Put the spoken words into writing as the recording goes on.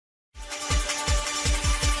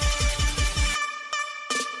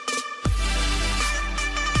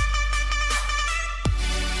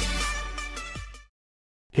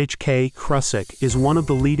Atesci Krusek is one of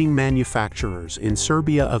the leading manufacturers in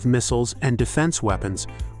Serbia of missiles and defense weapons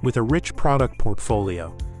with a rich product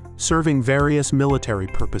portfolio, serving various military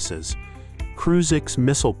purposes. Krusek's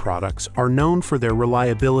missile products are known for their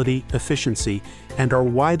reliability, efficiency, and are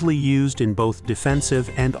widely used in both defensive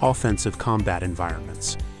and offensive combat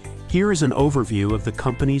environments. Here is an overview of the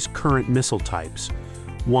company's current missile types.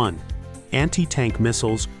 1. Anti-tank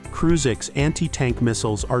missiles. Krusek's anti-tank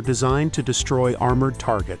missiles are designed to destroy armored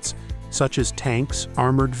targets, such as tanks,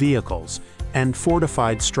 armored vehicles, and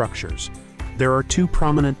fortified structures. There are two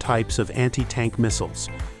prominent types of anti-tank missiles.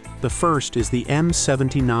 The first is the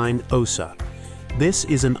M79 OSA. This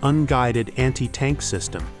is an unguided anti-tank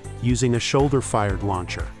system using a shoulder-fired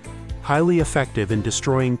launcher, highly effective in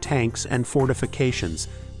destroying tanks and fortifications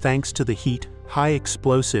thanks to the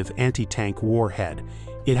high-explosive anti-tank warhead.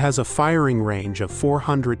 It has a firing range of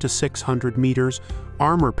 400 to 600 meters,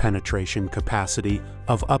 armor penetration capacity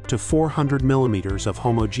of up to 400 millimeters of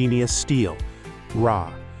homogeneous steel,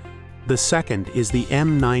 Ra. The second is the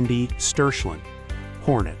M90 Sturschland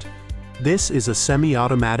Hornet. This is a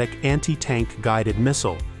semi-automatic anti-tank guided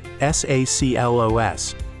missile,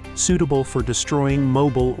 SACLOS, suitable for destroying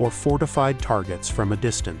mobile or fortified targets from a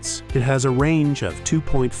distance. It has a range of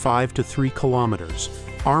 2.5 to 3 kilometers,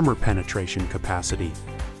 armor penetration capacity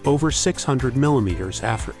over 600 millimeters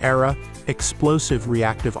after ERA, explosive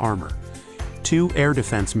reactive armor. 2 air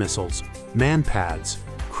defense missiles, MANPADS.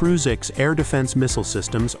 Krusek's air defense missile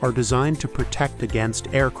systems are designed to protect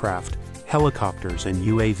against aircraft, helicopters, and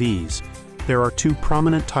UAVs. There are 2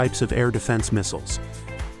 prominent types of air defense missiles.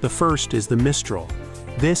 The first is the Mistral.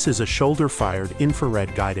 This is a shoulder-fired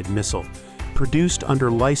infrared-guided missile, produced under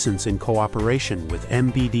license in cooperation with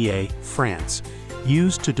MBDA, France,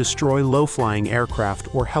 used to destroy low-flying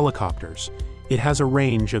aircraft or helicopters. It has a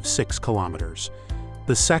range of 6 kilometers.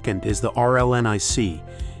 The second is the RLNIC.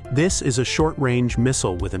 This is a short-range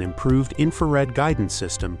missile with an improved infrared guidance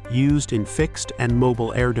system used in fixed and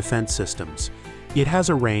mobile air defense systems. It has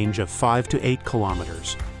a range of 5 to 8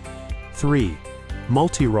 kilometers. 3.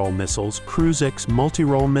 Multi-role missiles. Krusek's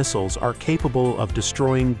multi-role missiles are capable of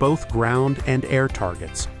destroying both ground and air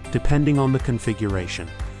targets, depending on the configuration.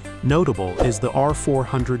 Notable is the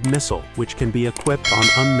R400 missile, which can be equipped on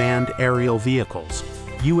unmanned aerial vehicles,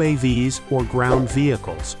 UAVs, or ground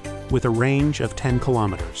vehicles, with a range of 10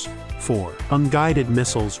 kilometers. 4. Unguided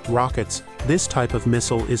missiles, rockets. This type of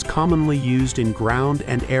missile is commonly used in ground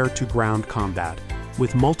and air-to-ground combat,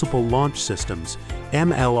 with multiple launch systems,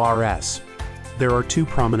 MLRS. There are 2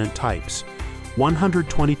 prominent types,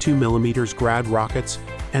 122 mm Grad rockets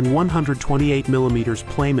and 128 mm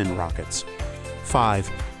Playman rockets.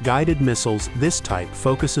 5. Guided missiles. This type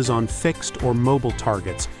focuses on fixed or mobile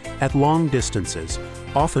targets at long distances,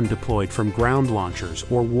 often deployed from ground launchers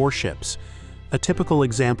or warships. A typical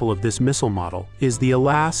example of this missile model is the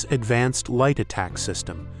ALAS Advanced Light Attack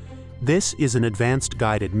System. This is an advanced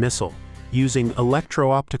guided missile, using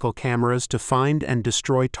electro-optical cameras to find and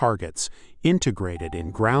destroy targets, integrated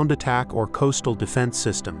in ground attack or coastal defense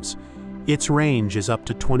systems. Its range is up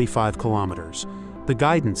to 25 kilometers. The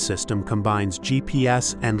guidance system combines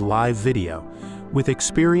GPS and live video. With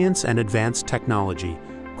experience and advanced technology,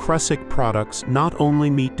 Krusek products not only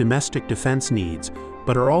meet domestic defense needs,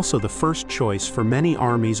 but are also the first choice for many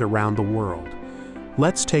armies around the world.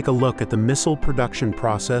 Let's take a look at the missile production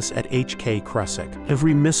process at Atesci Krusek.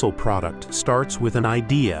 Every missile product starts with an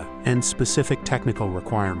idea and specific technical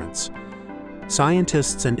requirements.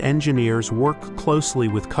 Scientists and engineers work closely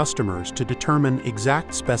with customers to determine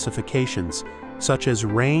exact specifications, such as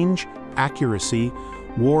range, accuracy,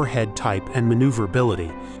 warhead type, and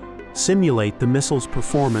maneuverability. Simulate the missile's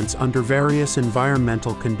performance under various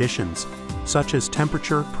environmental conditions, such as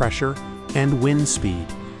temperature, pressure, and wind speed.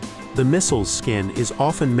 The missile's skin is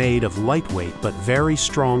often made of lightweight but very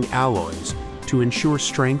strong alloys to ensure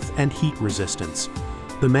strength and heat resistance.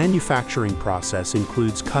 The manufacturing process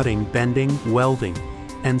includes cutting, bending, welding,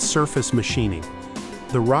 and surface machining.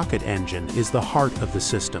 The rocket engine is the heart of the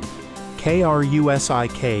system.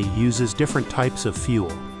 Krusek uses different types of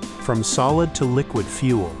fuel, from solid to liquid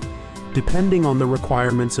fuel, depending on the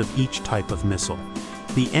requirements of each type of missile.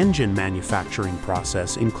 The engine manufacturing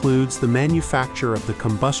process includes the manufacture of the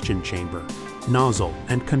combustion chamber, nozzle,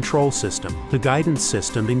 and control system. The guidance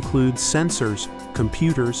system includes sensors,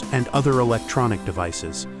 computers, and other electronic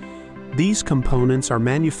devices. These components are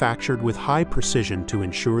manufactured with high precision to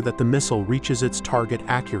ensure that the missile reaches its target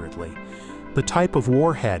accurately. The type of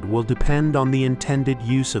warhead will depend on the intended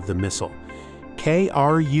use of the missile.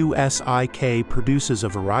 Krusek produces a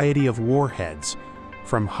variety of warheads,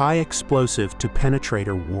 from high explosive to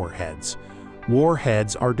penetrator warheads.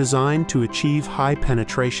 Warheads are designed to achieve high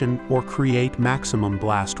penetration or create maximum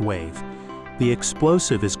blast wave. The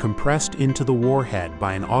explosive is compressed into the warhead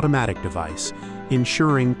by an automatic device,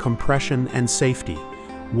 ensuring compression and safety.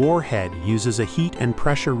 Warhead uses a heat and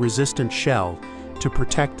pressure-resistant shell to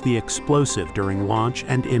protect the explosive during launch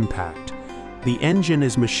and impact. The engine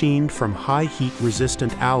is machined from high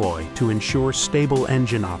heat-resistant alloy to ensure stable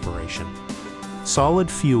engine operation. Solid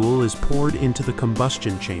fuel is poured into the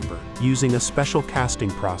combustion chamber using a special casting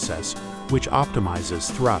process, which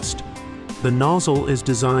optimizes thrust. The nozzle is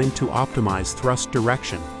designed to optimize thrust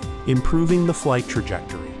direction, improving the flight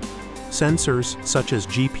trajectory. Sensors such as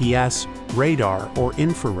GPS, radar, or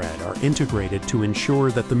infrared are integrated to ensure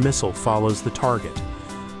that the missile follows the target.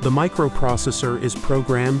 The microprocessor is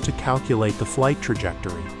programmed to calculate the flight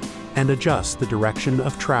trajectory and adjust the direction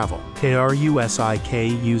of travel.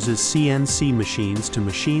 KRUSIK uses CNC machines to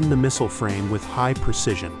machine the missile frame with high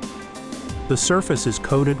precision. The surface is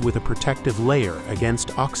coated with a protective layer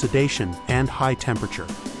against oxidation and high temperature,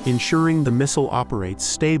 ensuring the missile operates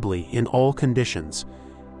stably in all conditions.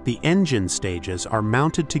 The engine stages are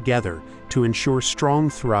mounted together to ensure strong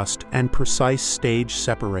thrust and precise stage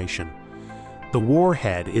separation. The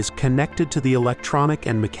warhead is connected to the electronic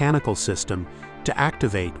and mechanical system to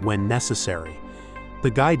activate when necessary. The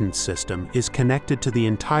guidance system is connected to the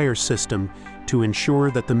entire system to ensure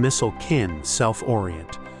that the missile can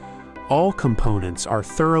self-orient. All components are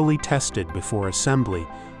thoroughly tested before assembly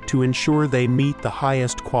to ensure they meet the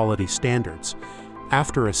highest quality standards.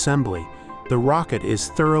 After assembly, the rocket is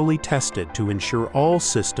thoroughly tested to ensure all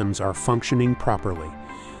systems are functioning properly.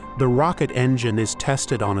 The rocket engine is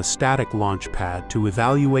tested on a static launch pad to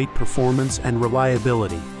evaluate performance and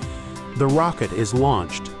reliability. The rocket is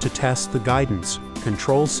launched to test the guidance,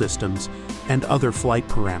 control systems, and other flight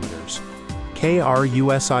parameters.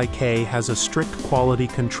 KRUSIK has a strict quality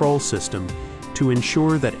control system to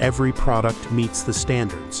ensure that every product meets the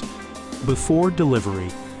standards. Before delivery,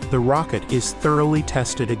 the rocket is thoroughly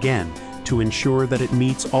tested again to ensure that it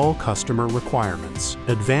meets all customer requirements.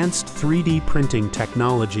 Advanced 3D printing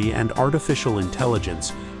technology and artificial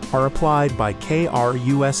intelligence are applied by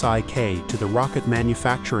KRUSIK to the rocket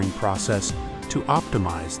manufacturing process to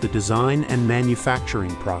optimize the design and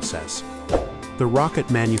manufacturing process. The rocket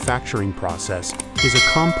manufacturing process is a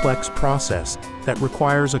complex process that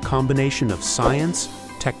requires a combination of science,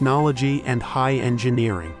 technology, and high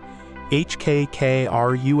engineering. KRUSIK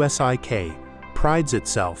prides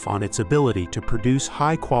itself on its ability to produce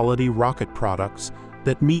high-quality rocket products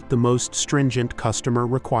that meet the most stringent customer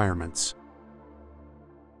requirements.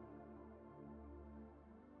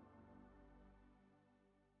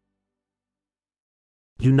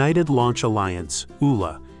 United Launch Alliance,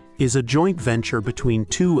 ULA, is a joint venture between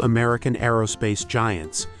two American aerospace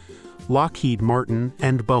giants, Lockheed Martin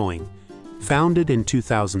and Boeing. Founded in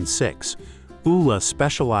 2006, ULA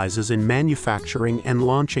specializes in manufacturing and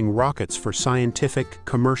launching rockets for scientific,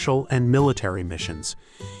 commercial, and military missions.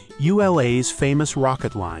 ULA's famous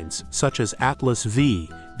rocket lines, such as Atlas V,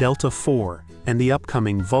 Delta IV, and the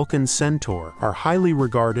upcoming Vulcan Centaur, are highly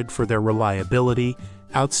regarded for their reliability,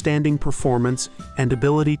 outstanding performance, and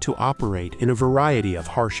ability to operate in a variety of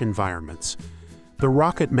harsh environments. The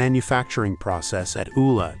rocket manufacturing process at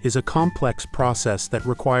ULA is a complex process that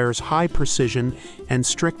requires high precision and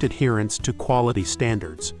strict adherence to quality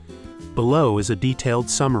standards. Below is a detailed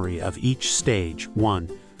summary of each stage. 1.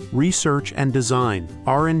 Research and design.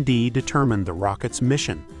 R&D determine the rocket's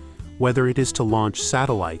mission, whether it is to launch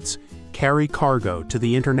satellites, carry cargo to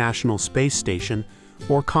the International Space Station,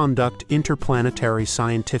 or conduct interplanetary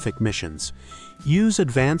scientific missions. Use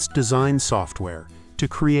advanced design software to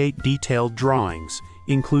create detailed drawings,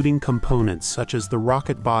 including components such as the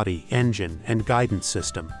rocket body, engine, and guidance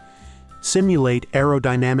system. Simulate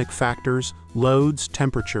aerodynamic factors, loads,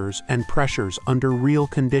 temperatures, and pressures under real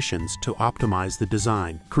conditions to optimize the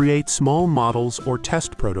design. Create small models or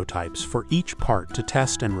test prototypes for each part to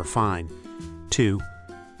test and refine. 2.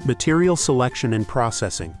 Material selection and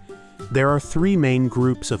processing. There are three main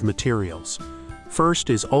groups of materials. First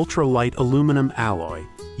is ultra-light aluminum alloy,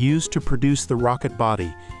 used to produce the rocket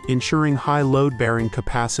body, ensuring high load-bearing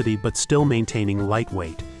capacity but still maintaining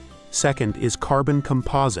lightweight. Second is carbon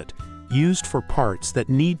composite, used for parts that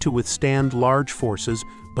need to withstand large forces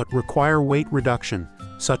but require weight reduction,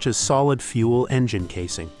 such as solid fuel engine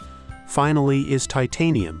casing. Finally is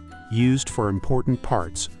titanium, used for important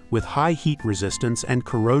parts, with high heat resistance and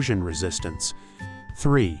corrosion resistance.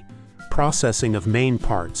 3. Processing of main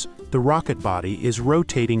parts. The rocket body is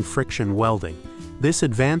rotating friction welding. This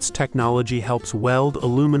advanced technology helps weld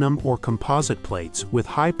aluminum or composite plates with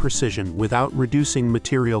high precision without reducing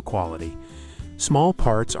material quality. Small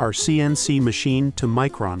parts are CNC machined to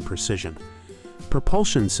micron precision.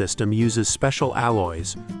 Propulsion system uses special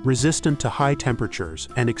alloys, resistant to high temperatures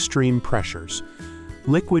and extreme pressures.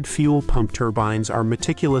 Liquid fuel pump turbines are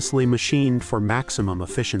meticulously machined for maximum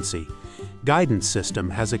efficiency. Guidance system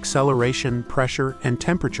has acceleration, pressure, and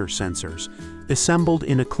temperature sensors, assembled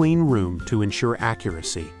in a clean room to ensure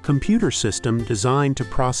accuracy. Computer system designed to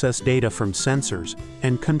process data from sensors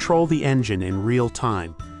and control the engine in real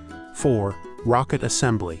time. 4. Rocket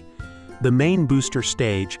assembly. The main booster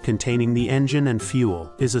stage containing the engine and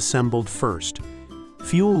fuel is assembled first.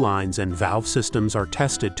 Fuel lines and valve systems are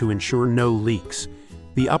tested to ensure no leaks.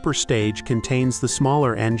 The upper stage contains the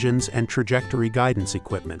smaller engines and trajectory guidance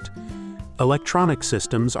equipment. Electronic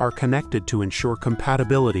systems are connected to ensure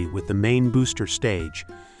compatibility with the main booster stage.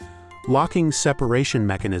 Locking separation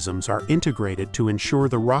mechanisms are integrated to ensure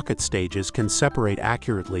the rocket stages can separate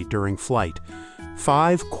accurately during flight.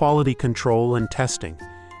 5. Quality control and testing.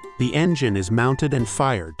 The engine is mounted and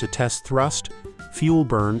fired to test thrust, fuel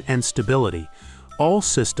burn, and stability. All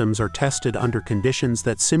systems are tested under conditions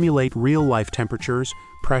that simulate real-life temperatures,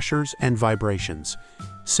 pressures, and vibrations.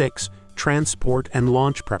 6. Transport and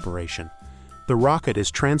launch preparation. The rocket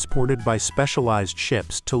is transported by specialized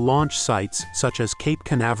ships to launch sites such as Cape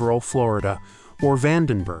Canaveral, Florida, or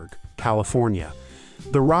Vandenberg, California.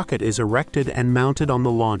 The rocket is erected and mounted on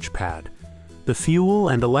the launch pad. The fuel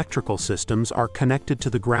and electrical systems are connected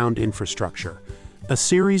to the ground infrastructure. A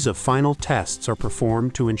series of final tests are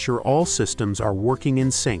performed to ensure all systems are working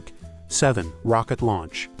in sync. 7. Rocket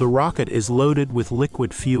launch. The rocket is loaded with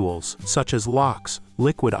liquid fuels such as LOX,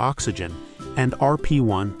 liquid oxygen, and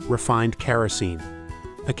RP1, refined kerosene.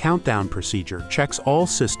 A countdown procedure checks all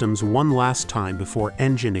systems one last time before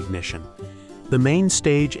engine ignition. The main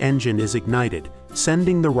stage engine is ignited,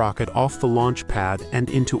 sending the rocket off the launch pad and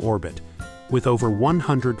into orbit. With over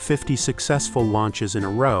 150 successful launches in a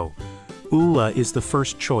row, ULA is the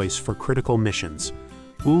first choice for critical missions.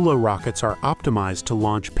 ULA rockets are optimized to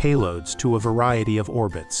launch payloads to a variety of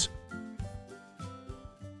orbits.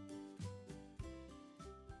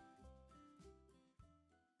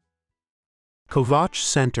 Kovac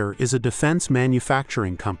Center is a defense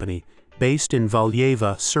manufacturing company based in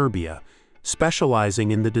Valjevo, Serbia,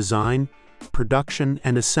 specializing in the design, production,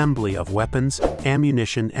 and assembly of weapons,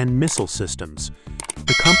 ammunition, and missile systems.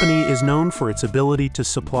 The company is known for its ability to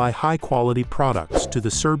supply high-quality products to the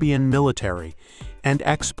Serbian military and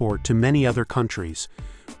export to many other countries.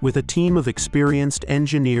 With a team of experienced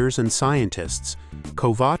engineers and scientists,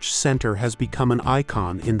 Kovac Center has become an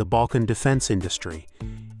icon in the Balkan defense industry.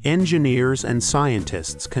 Engineers and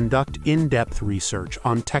scientists conduct in-depth research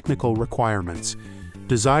on technical requirements,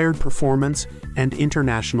 desired performance, and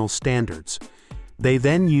international standards. They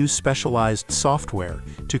then use specialized software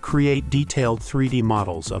to create detailed 3D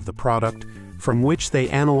models of the product, from which they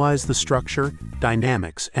analyze the structure,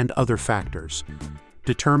 dynamics, and other factors.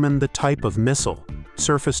 Determine the type of missile,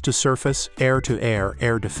 surface-to-surface, air-to-air,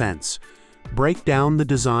 air defense. Break down the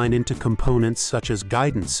design into components such as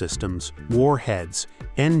guidance systems, warheads,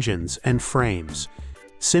 engines, and frames.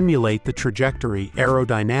 Simulate the trajectory,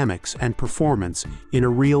 aerodynamics, and performance in a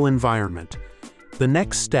real environment. The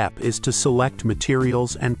next step is to select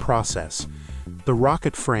materials and process. The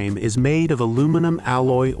rocket frame is made of aluminum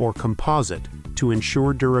alloy or composite to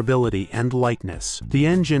ensure durability and lightness. The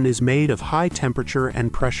engine is made of high-temperature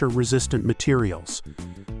and pressure-resistant materials.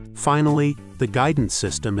 Finally, the guidance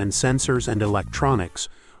system and sensors and electronics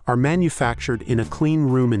are manufactured in a clean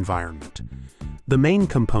room environment. The main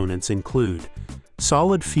components include: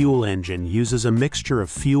 solid fuel engine uses a mixture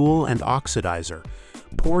of fuel and oxidizer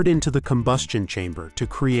poured into the combustion chamber to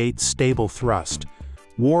create stable thrust.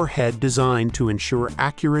 Warhead designed to ensure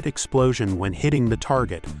accurate explosion when hitting the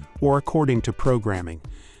target or according to programming.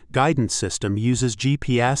 Guidance system uses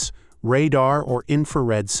GPS, radar, or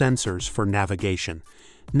infrared sensors for navigation.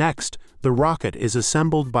 Next, the rocket is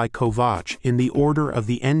assembled by Kovac in the order of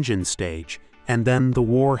the engine stage, and then the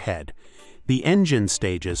warhead. The engine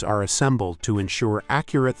stages are assembled to ensure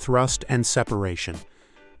accurate thrust and separation.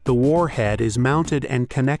 The warhead is mounted and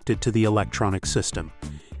connected to the electronic system.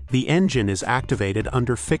 The engine is activated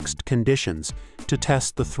under fixed conditions to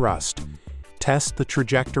test the thrust. Test the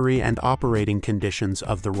trajectory and operating conditions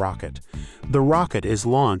of the rocket. The rocket is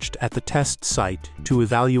launched at the test site to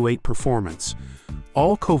evaluate performance.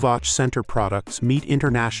 All Kovac Center products meet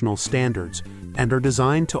international standards and are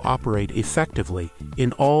designed to operate effectively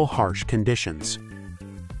in all harsh conditions.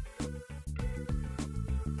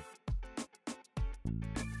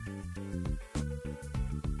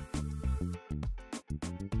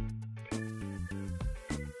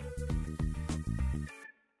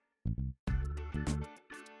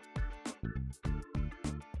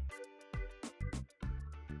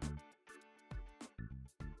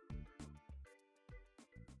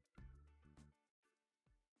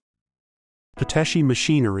 Atesci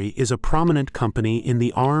Machinery is a prominent company in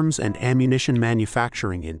the arms and ammunition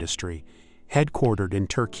manufacturing industry, headquartered in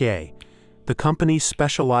Turkey. The company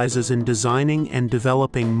specializes in designing and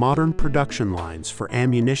developing modern production lines for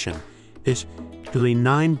ammunition, especially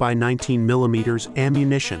 9x19mm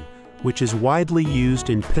ammunition, which is widely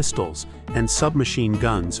used in pistols and submachine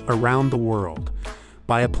guns around the world.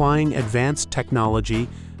 By applying advanced technology,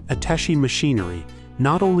 Atesci Machinery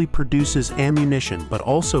not only produces ammunition but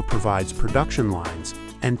also provides production lines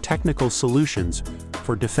and technical solutions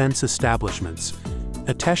for defense establishments.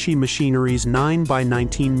 Atesci Machinery's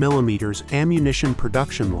 9x19mm ammunition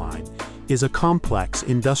production line is a complex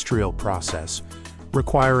industrial process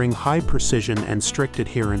requiring high precision and strict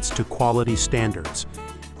adherence to quality standards.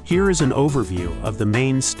 Here is an overview of the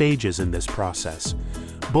main stages in this process.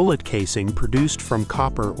 Bullet casing produced from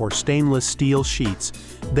copper or stainless steel sheets,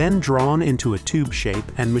 then drawn into a tube shape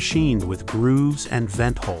and machined with grooves and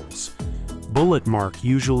vent holes. Bullet mark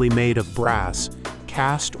usually made of brass,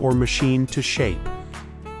 cast or machined to shape.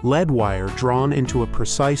 Lead wire drawn into a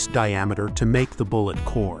precise diameter to make the bullet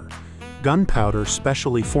core. Gunpowder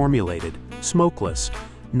specially formulated, smokeless,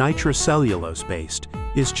 nitrocellulose-based,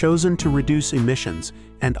 is chosen to reduce emissions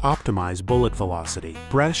and optimize bullet velocity.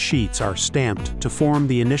 Breast sheets are stamped to form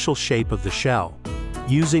the initial shape of the shell,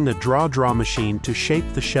 using a draw machine to shape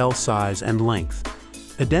the shell size and length.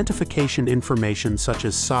 Identification information such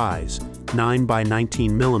as size,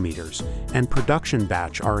 9x19mm, and production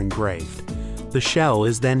batch are engraved. The shell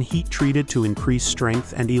is then heat-treated to increase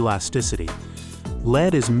strength and elasticity.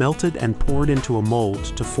 Lead is melted and poured into a mold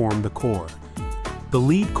to form the core. The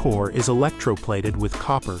lead core is electroplated with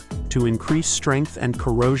copper to increase strength and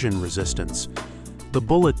corrosion resistance. The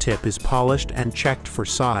bullet tip is polished and checked for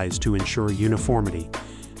size to ensure uniformity.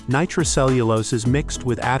 Nitrocellulose is mixed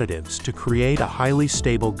with additives to create a highly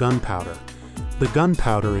stable gunpowder. The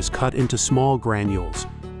gunpowder is cut into small granules,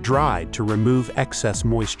 dried to remove excess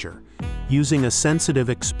moisture, using a sensitive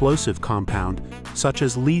explosive compound such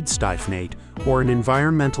as lead styphnate or an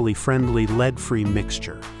environmentally friendly lead-free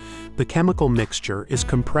mixture. The chemical mixture is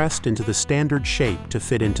compressed into the standard shape to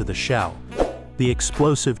fit into the shell. The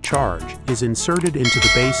explosive charge is inserted into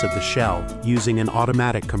the base of the shell using an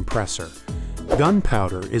automatic compressor.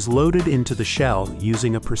 Gunpowder is loaded into the shell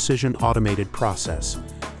using a precision automated process.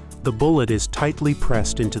 The bullet is tightly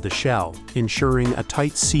pressed into the shell, ensuring a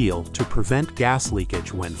tight seal to prevent gas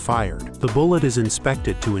leakage when fired. The bullet is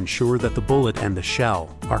inspected to ensure that the bullet and the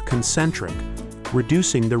shell are concentric,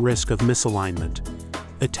 reducing the risk of misalignment.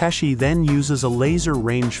 Atesci then uses a laser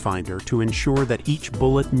rangefinder to ensure that each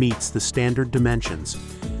bullet meets the standard dimensions.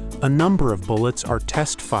 A number of bullets are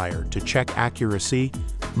test-fired to check accuracy,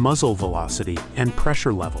 muzzle velocity, and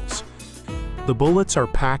pressure levels. The bullets are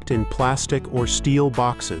packed in plastic or steel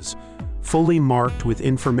boxes, fully marked with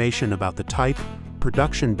information about the type,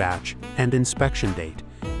 production batch, and inspection date.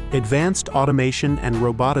 Advanced automation and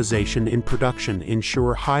robotization in production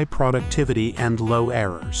ensure high productivity and low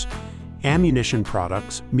errors. Ammunition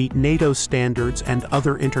products meet NATO standards and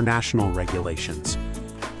other international regulations.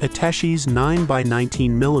 Atesci's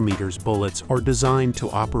 9x19mm bullets are designed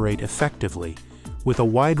to operate effectively, with a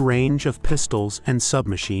wide range of pistols and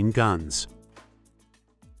submachine guns.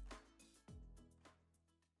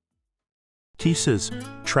 TİSAŞ,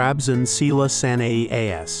 Trabzon Silah Sanayi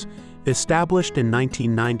AS, established in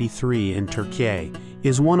 1993 in Turkey,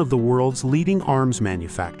 is one of the world's leading arms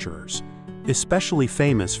manufacturers. Especially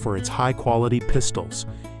famous for its high-quality pistols,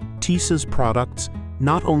 TİSAŞ's products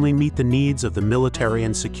not only meet the needs of the military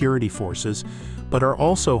and security forces, but are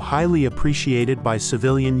also highly appreciated by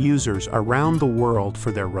civilian users around the world for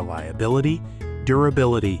their reliability,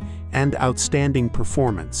 durability, and outstanding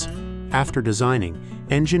performance. After designing,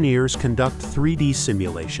 engineers conduct 3D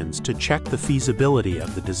simulations to check the feasibility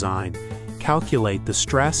of the design, calculate the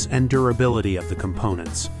stress and durability of the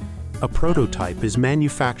components. A prototype is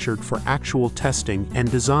manufactured for actual testing and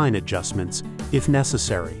design adjustments if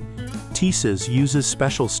necessary. TİSAŞ uses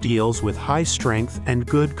special steels with high strength and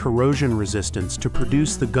good corrosion resistance to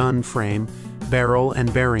produce the gun frame, barrel,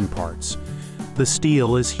 and bearing parts. The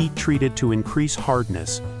steel is heat-treated to increase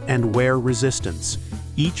hardness and wear resistance.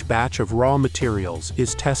 Each batch of raw materials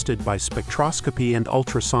is tested by spectroscopy and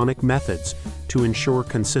ultrasonic methods to ensure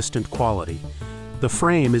consistent quality. The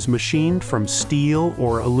frame is machined from steel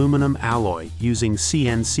or aluminum alloy using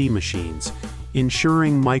CNC machines,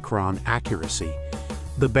 ensuring micron accuracy.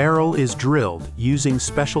 The barrel is drilled using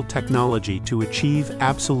special technology to achieve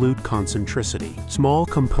absolute concentricity. Small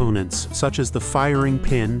components such as the firing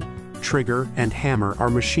pin, trigger, and hammer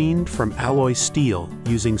are machined from alloy steel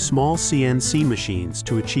using small CNC machines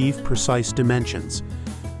to achieve precise dimensions.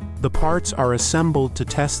 The parts are assembled to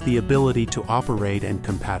test the ability to operate and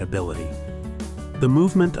compatibility. The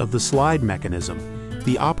movement of the slide mechanism,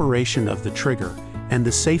 the operation of the trigger, and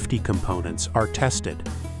the safety components are tested.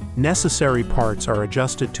 Necessary parts are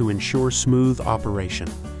adjusted to ensure smooth operation.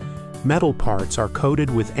 Metal parts are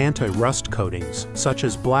coated with anti-rust coatings, such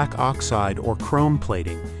as black oxide or chrome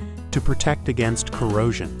plating, to protect against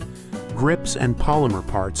corrosion. Grips and polymer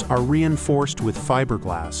parts are reinforced with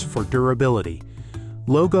fiberglass for durability.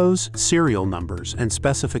 Logos, serial numbers, and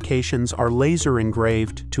specifications are laser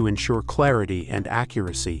engraved to ensure clarity and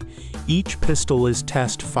accuracy. Each pistol is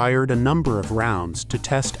fired a number of rounds to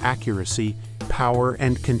test accuracy, power,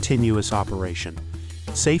 and continuous operation.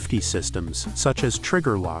 Safety systems, such as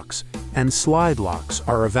trigger locks and slide locks,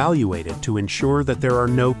 are evaluated to ensure that there are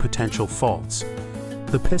no potential faults.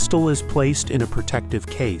 The pistol is placed in a protective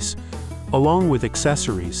case, along with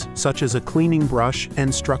accessories such as a cleaning brush,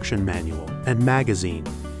 instruction manual, and magazine.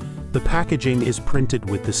 The packaging is printed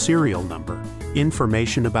with the serial number,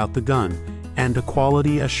 information about the gun, and a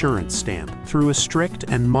quality assurance stamp. Through a strict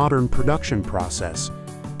and modern production process,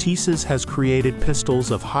 TİSAŞ has created pistols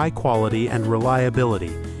of high quality and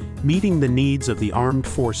reliability, meeting the needs of the armed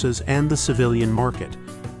forces and the civilian market.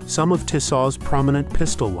 Some of TİSAŞ's prominent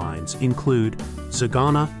pistol lines include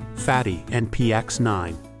Zagana, Fatty, and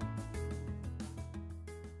PX9.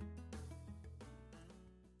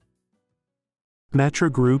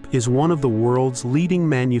 Metra Group is one of the world's leading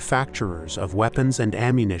manufacturers of weapons and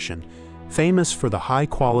ammunition, famous for the high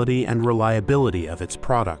quality and reliability of its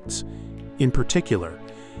products. In particular,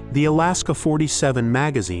 the Alaska 47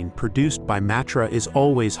 magazine produced by Metra is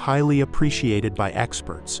always highly appreciated by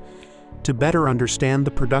experts. To better understand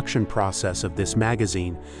the production process of this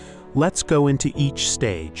magazine, let's go into each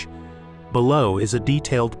stage. Below is a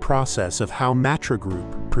detailed process of how Metra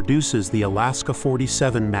Group produces the Alaska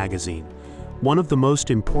 47 magazine, one of the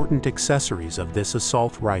most important accessories of this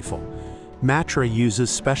assault rifle. Metra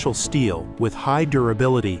uses special steel with high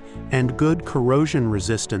durability and good corrosion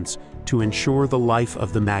resistance to ensure the life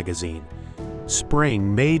of the magazine.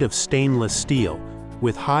 Spring made of stainless steel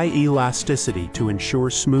with high elasticity to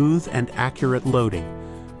ensure smooth and accurate loading.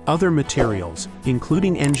 Other materials,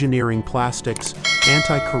 including engineering plastics,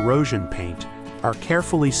 anti-corrosion paint, are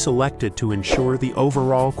carefully selected to ensure the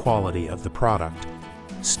overall quality of the product.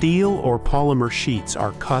 Steel or polymer sheets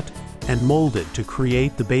are cut and molded to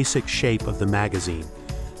create the basic shape of the magazine.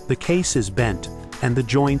 The case is bent, and the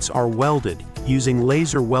joints are welded using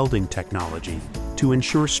laser welding technology to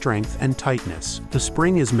ensure strength and tightness. The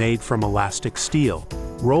spring is made from elastic steel,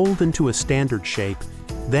 rolled into a standard shape,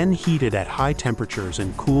 then heated at high temperatures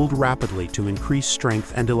and cooled rapidly to increase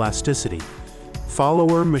strength and elasticity.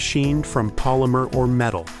 Follower machined from polymer or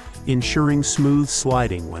metal, ensuring smooth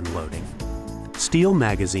sliding when loading. Steel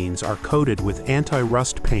magazines are coated with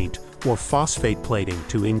anti-rust paint or phosphate plating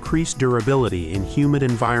to increase durability in humid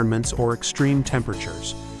environments or extreme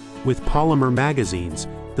temperatures. With polymer magazines,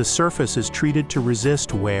 the surface is treated to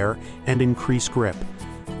resist wear and increase grip.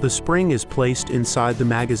 The spring is placed inside the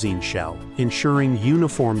magazine shell, ensuring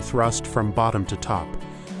uniform thrust from bottom to top.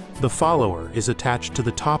 The follower is attached to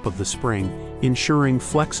the top of the spring, ensuring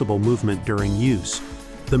flexible movement during use.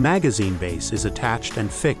 The magazine base is attached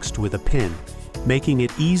and fixed with a pin, making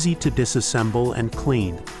it easy to disassemble and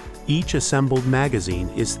clean. Each assembled magazine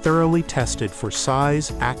is thoroughly tested for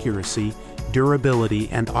size, accuracy, durability,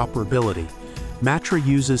 and operability. Metra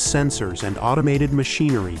uses sensors and automated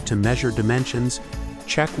machinery to measure dimensions,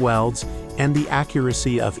 check welds, and the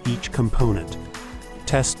accuracy of each component.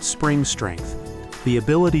 Test spring strength, the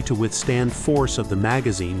ability to withstand force of the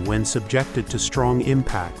magazine when subjected to strong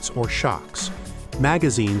impacts or shocks.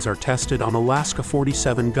 Magazines are tested on Alaska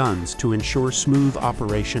 47 guns to ensure smooth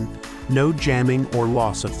operation, no jamming or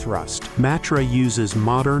loss of thrust. Metra uses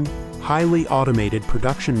modern, highly automated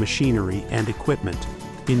production machinery and equipment,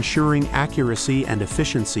 ensuring accuracy and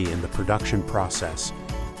efficiency in the production process.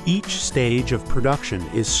 Each stage of production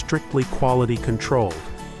is strictly quality controlled,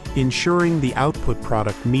 ensuring the output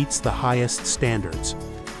product meets the highest standards.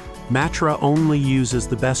 Metra only uses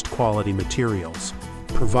the best quality materials,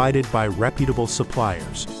 provided by reputable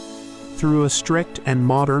suppliers. Through a strict and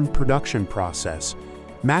modern production process,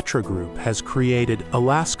 Metra Group has created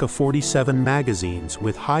Alaska 47 magazines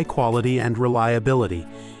with high quality and reliability,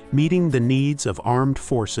 meeting the needs of armed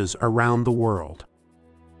forces around the world.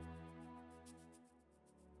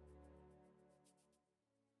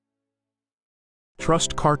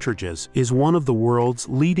 Trust Cartridges is one of the world's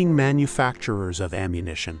leading manufacturers of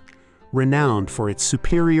ammunition, renowned for its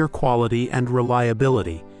superior quality and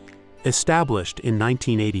reliability. Established in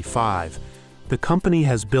 1985, the company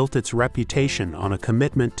has built its reputation on a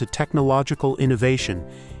commitment to technological innovation,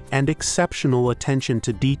 and exceptional attention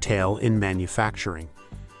to detail in manufacturing.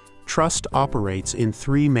 Trust operates in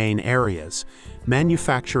three main areas: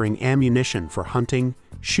 manufacturing ammunition for hunting,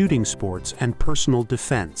 shooting sports, and personal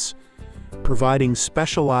defense, providing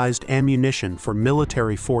specialized ammunition for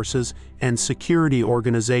military forces and security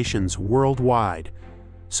organizations worldwide,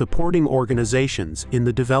 supporting organizations in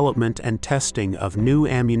the development and testing of new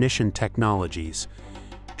ammunition technologies.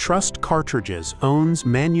 Trust Cartridges owns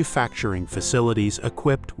manufacturing facilities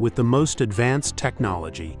equipped with the most advanced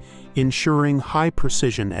technology, ensuring high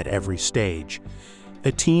precision at every stage.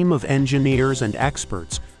 A team of engineers and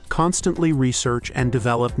experts constantly research and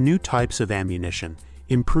develop new types of ammunition,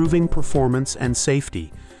 improving performance and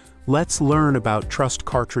safety. Let's learn about Trust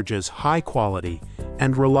Cartridges' high-quality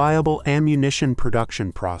and reliable ammunition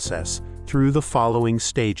production process through the following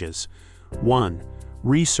stages. 1.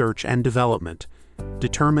 Research and development.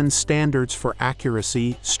 Determine standards for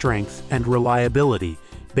accuracy, strength, and reliability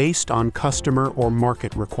based on customer or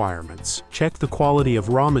market requirements. Check the quality of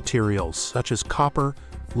raw materials such as copper,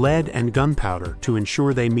 lead, and gunpowder to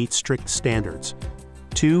ensure they meet strict standards.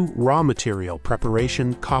 2. Raw material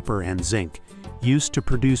preparation: copper and zinc, used to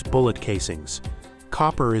produce bullet casings.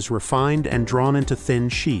 Copper is refined and drawn into thin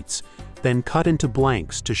sheets, then cut into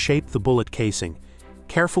blanks to shape the bullet casing.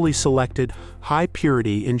 Carefully selected, high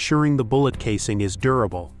purity, ensuring the bullet casing is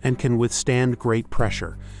durable and can withstand great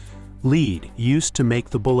pressure. Lead, used to make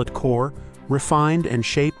the bullet core, refined and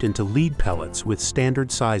shaped into lead pellets with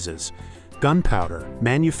standard sizes. Gunpowder,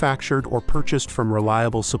 manufactured or purchased from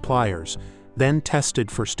reliable suppliers, then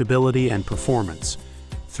tested for stability and performance.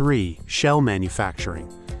 3. Shell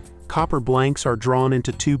manufacturing. Copper blanks are drawn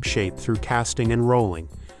into tube shape through casting and rolling.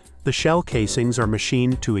 The shell casings are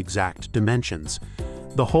machined to exact dimensions.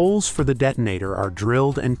 The holes for the detonator are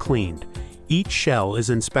drilled and cleaned. Each shell is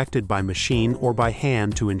inspected by machine or by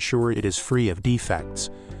hand to ensure it is free of defects.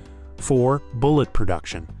 4. Bullet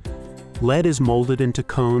production. Lead is molded into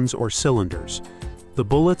cones or cylinders. The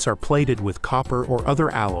bullets are plated with copper or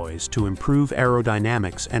other alloys to improve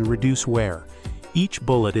aerodynamics and reduce wear. Each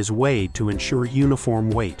bullet is weighed to ensure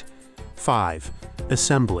uniform weight. 5.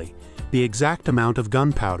 Assembly. The exact amount of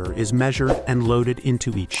gunpowder is measured and loaded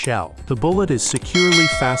into each shell. The bullet is securely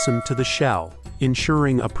fastened to the shell,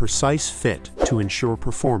 ensuring a precise fit to ensure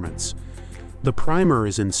performance. The primer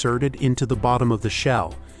is inserted into the bottom of the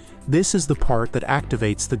shell. This is the part that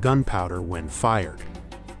activates the gunpowder when fired.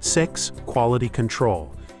 6. Quality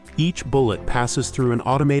control. Each bullet passes through an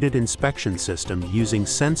automated inspection system using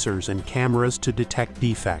sensors and cameras to detect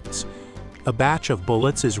defects. A batch of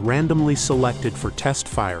bullets is randomly selected for test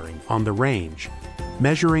firing on the range,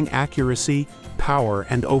 measuring accuracy, power,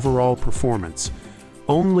 and overall performance.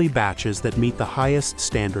 Only batches that meet the highest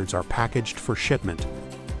standards are packaged for shipment.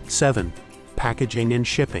 7. Packaging and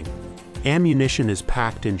shipping. Ammunition is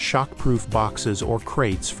packed in shock-proof boxes or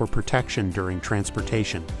crates for protection during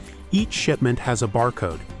transportation. Each shipment has a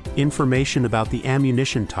barcode, information about the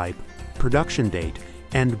ammunition type, production date,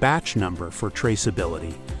 and batch number for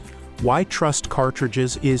traceability. Why Trust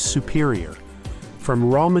Cartridges is superior.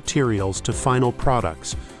 From raw materials to final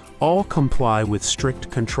products, all comply with strict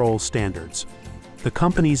control standards. The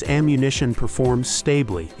company's ammunition performs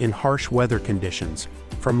stably in harsh weather conditions,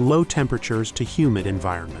 from low temperatures to humid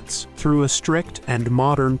environments. Through a strict and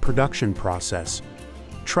modern production process,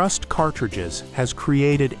 Trust Cartridges has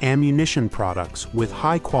created ammunition products with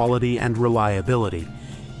high quality and reliability,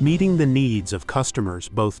 meeting the needs of customers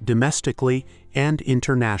both domestically and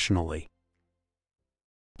internationally.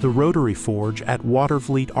 The rotary forge at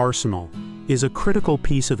Watervliet Arsenal is a critical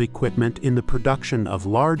piece of equipment in the production of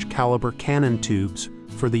large-caliber cannon tubes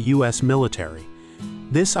for the U.S. military.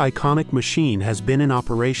 This iconic machine has been in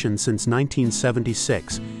operation since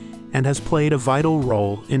 1976 and has played a vital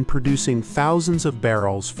role in producing thousands of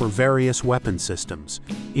barrels for various weapon systems,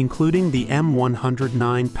 including the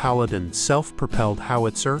M109 Paladin self-propelled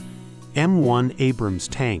howitzer, M1 Abrams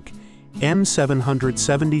tank,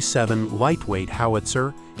 M777 lightweight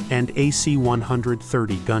howitzer, and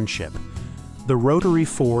AC-130 gunship. The rotary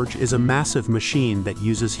forge is a massive machine that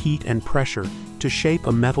uses heat and pressure to shape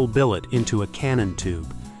a metal billet into a cannon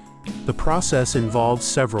tube. The process involves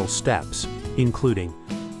several steps, including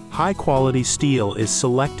high-quality steel is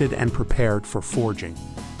selected and prepared for forging.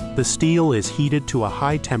 The steel is heated to a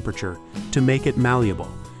high temperature to make it malleable.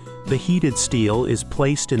 The heated steel is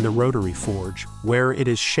placed in the rotary forge, where it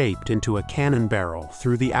is shaped into a cannon barrel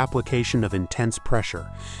through the application of intense pressure.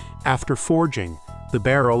 After forging, the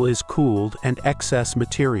barrel is cooled and excess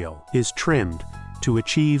material is trimmed to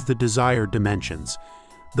achieve the desired dimensions.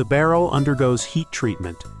 The barrel undergoes heat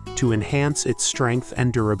treatment to enhance its strength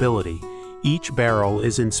and durability. Each barrel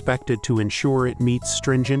is inspected to ensure it meets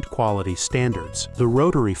stringent quality standards. The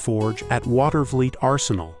rotary forge at Watervliet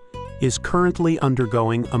Arsenal is currently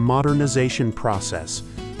undergoing a modernization process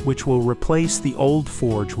which will replace the old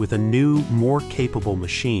forge with a new, more capable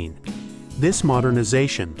machine. This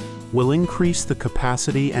modernization will increase the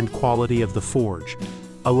capacity and quality of the forge,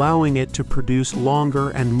 allowing it to produce longer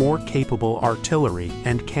and more capable artillery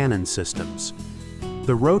and cannon systems.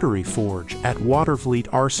 The rotary forge at Watervliet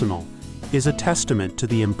Arsenal is a testament to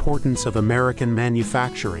the importance of American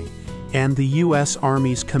manufacturing and the U.S.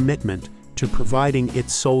 Army's commitment to providing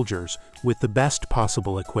its soldiers with the best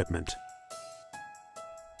possible equipment.